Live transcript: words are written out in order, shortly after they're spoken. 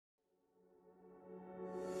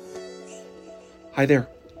Hi there,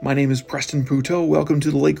 my name is Preston Puto. Welcome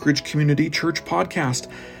to the Lake Ridge Community Church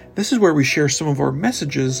Podcast. This is where we share some of our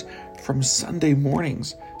messages from Sunday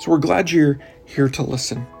mornings. So we're glad you're here to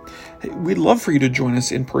listen. We'd love for you to join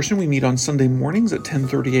us in person. We meet on Sunday mornings at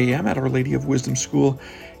 10:30 a.m. at Our Lady of Wisdom School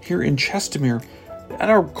here in Chestermere. At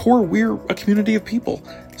our core, we're a community of people.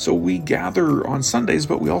 So we gather on Sundays,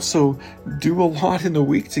 but we also do a lot in the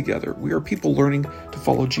week together. We are people learning to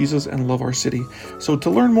follow Jesus and love our city. So to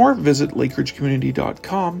learn more, visit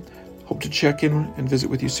lakeridgecommunity.com. Hope to check in and visit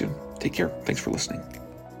with you soon. Take care. Thanks for listening.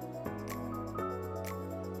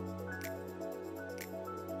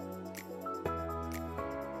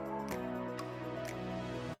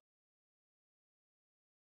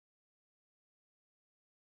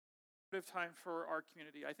 Time for our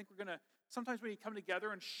community. I think we're going to, sometimes when you come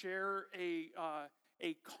together and share a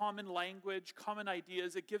common language, common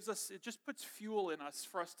ideas, it just puts fuel in us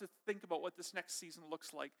for us to think about what this next season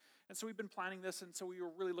looks like. And so we've been planning this, and so we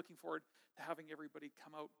were really looking forward to having everybody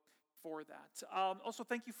come out for that. Also,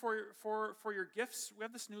 thank you for your gifts. We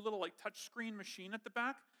have this new little touch screen machine at the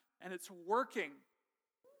back, and it's working.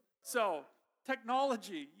 So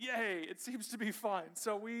technology, yay, it seems to be fine.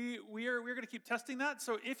 So we're going to keep testing that.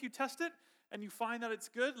 So if you test it and you find that it's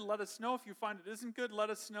good, let us know. If you find it isn't good,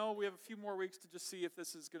 let us know. We have a few more weeks to just see if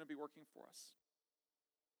this is going to be working for us.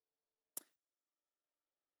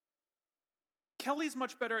 Kelly's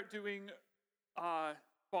much better at doing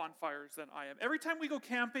bonfires than I am. Every time we go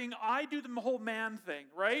camping, I do the whole man thing,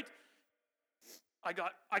 right? I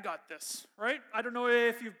got this, right? I don't know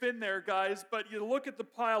if you've been there, guys, but you look at the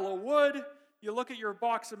pile of wood, you look at your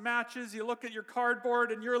box of matches, you look at your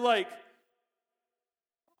cardboard, and you're like,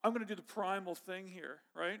 I'm going to do the primal thing here,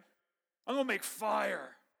 right? I'm going to make fire,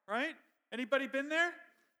 right? Anybody been there?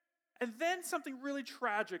 And then something really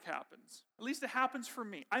tragic happens. At least it happens for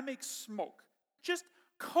me. I make smoke. Just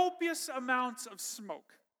copious amounts of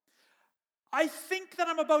smoke. I think that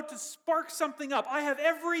I'm about to spark something up. I have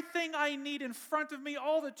everything I need in front of me.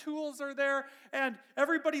 All the tools are there. And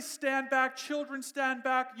everybody stand back. Children stand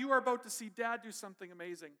back. You are about to see Dad do something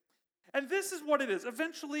amazing. And this is what it is.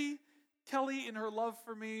 Eventually, Kelly, in her love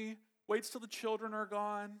for me, waits till the children are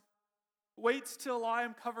gone. Waits till I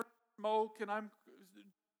am covered in smoke and I'm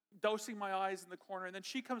dousing my eyes in the corner. And then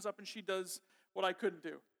she comes up and she does what I couldn't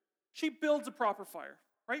do. She builds a proper fire,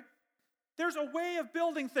 right? There's a way of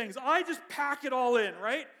building things. I just pack it all in,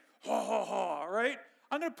 right? Right?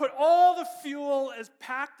 I'm going to put all the fuel as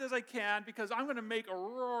packed as I can because I'm going to make a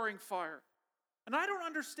roaring fire. And I don't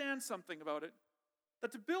understand something about it.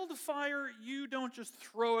 That to build a fire, you don't just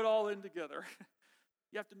throw it all in together.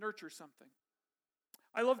 You have to nurture something.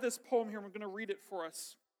 I love this poem here. I'm going to read it for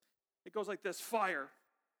us. It goes like this. Fire.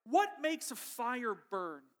 What makes a fire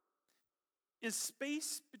burn is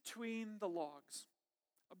space between the logs.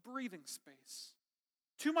 A breathing space.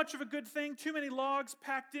 Too much of a good thing, too many logs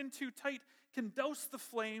packed in too tight can douse the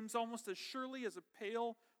flames almost as surely as a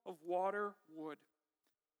pail of water would.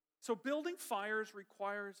 So building fires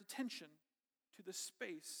requires attention to the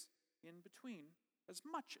space in between as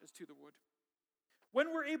much as to the wood.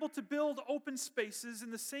 When we're able to build open spaces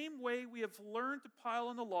in the same way we have learned to pile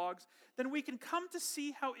on the logs, then we can come to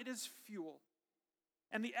see how it is fuel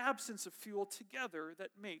and the absence of fuel together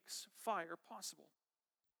that makes fire possible.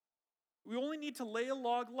 We only need to lay a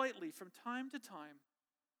log lightly from time to time.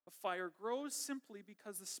 A fire grows simply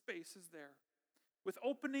because the space is there, with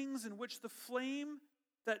openings in which the flame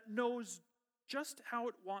that knows just how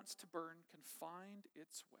it wants to burn can find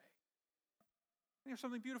its way. I think there's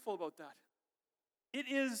something beautiful about that. It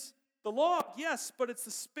is the log, yes, but it's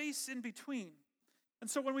the space in between.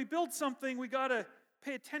 And so when we build something, we got to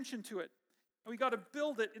pay attention to it. And we got to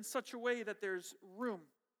build it in such a way that there's room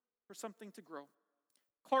for something to grow.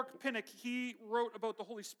 Clark Pinnock, he wrote about the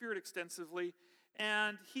Holy Spirit extensively,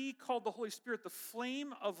 and he called the Holy Spirit the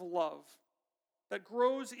flame of love that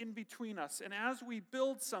grows in between us. And as we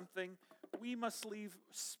build something, we must leave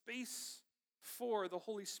space for the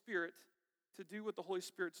Holy Spirit to do what the Holy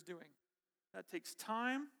Spirit's doing. That takes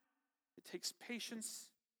time, it takes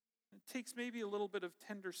patience, it takes maybe a little bit of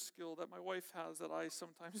tender skill that my wife has that I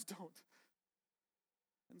sometimes don't.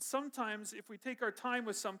 And sometimes if we take our time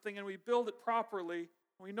with something and we build it properly,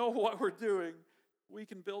 we know what we're doing, we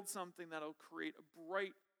can build something that will create a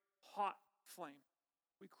bright, hot flame.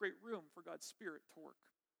 We create room for God's Spirit to work.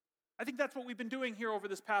 I think that's what we've been doing here over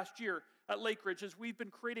this past year at Lake Ridge, is we've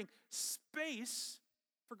been creating space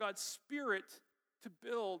for God's Spirit to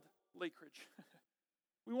build Lake Ridge.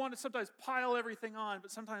 We want to sometimes pile everything on,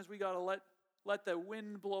 but sometimes we got to let the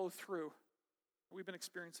wind blow through. We've been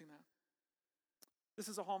experiencing that. This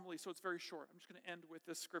is a homily, so it's very short. I'm just going to end with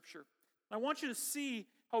this scripture. I want you to see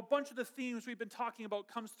how a bunch of the themes we've been talking about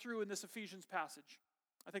comes through in this Ephesians passage.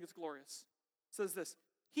 I think it's glorious. It says this: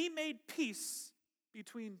 He made peace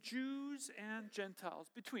between Jews and Gentiles.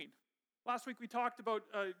 Between. Last week we talked about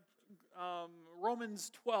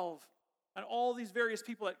Romans 12 and all these various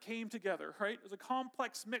people that came together, right? It was a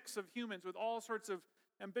complex mix of humans with all sorts of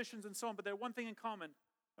ambitions and so on, but they had one thing in common.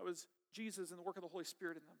 That was Jesus and the work of the Holy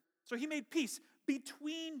Spirit in them. So he made peace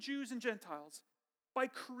between Jews and Gentiles by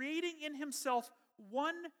creating in himself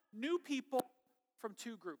one new people from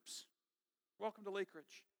two groups. Welcome to Lake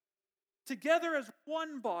Ridge. Together as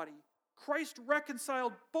one body, Christ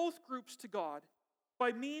reconciled both groups to God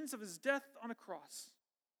by means of his death on a cross.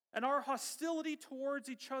 And our hostility towards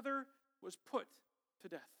each other was put to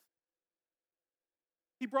death.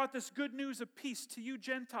 He brought this good news of peace to you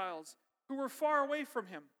Gentiles who were far away from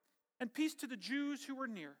him, and peace to the Jews who were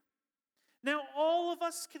near. Now all of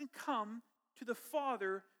us can come to the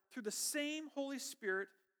Father through the same Holy Spirit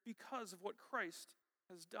because of what Christ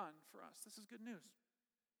has done for us. This is good news.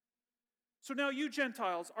 So now you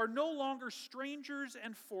Gentiles are no longer strangers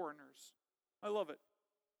and foreigners. I love it.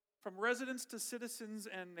 From residents to citizens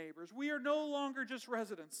and neighbors. We are no longer just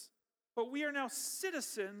residents, but we are now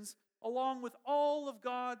citizens along with all of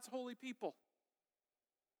God's holy people.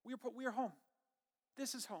 We are home.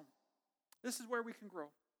 This is home. This is where we can grow.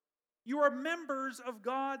 You are members of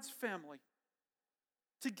God's family.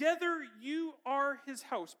 Together you are his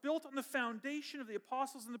house, built on the foundation of the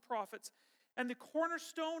apostles and the prophets, and the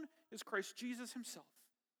cornerstone is Christ Jesus himself.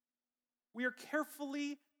 We are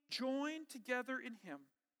carefully joined together in him.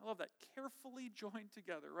 I love that. Carefully joined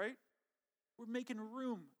together, right? We're making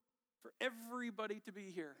room for everybody to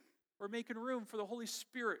be here. We're making room for the Holy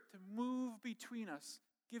Spirit to move between us,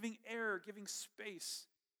 giving air, giving space,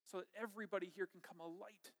 so that everybody here can come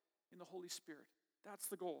alight in the Holy Spirit. That's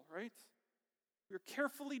the goal, right? We are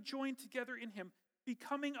carefully joined together in him,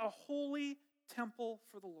 becoming a holy temple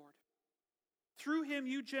for the Lord. Through him,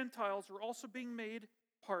 you Gentiles are also being made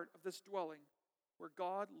part of this dwelling where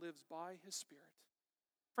God lives by his Spirit.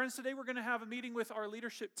 Friends, today we're going to have a meeting with our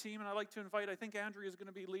leadership team, and I'd like to invite, I think Andrew is going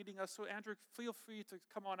to be leading us. So Andrew, feel free to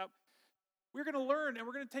come on up. We're going to learn and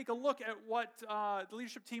we're going to take a look at what the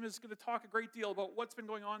leadership team is going to talk a great deal about what's been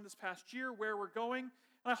going on this past year, where we're going.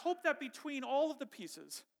 And I hope that between all of the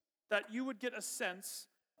pieces, that you would get a sense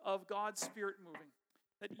of God's Spirit moving.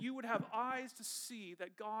 That you would have eyes to see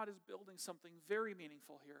that God is building something very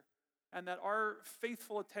meaningful here. And that our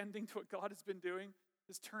faithful attending to what God has been doing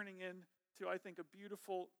is turning into, I think, a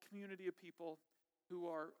beautiful community of people who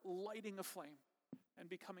are lighting a flame and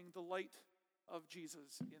becoming the light of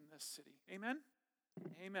Jesus in this city. Amen?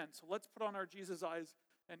 Amen. So let's put on our Jesus eyes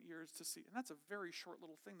and ears to see. And that's a very short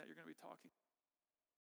little thing that you're going to be talking.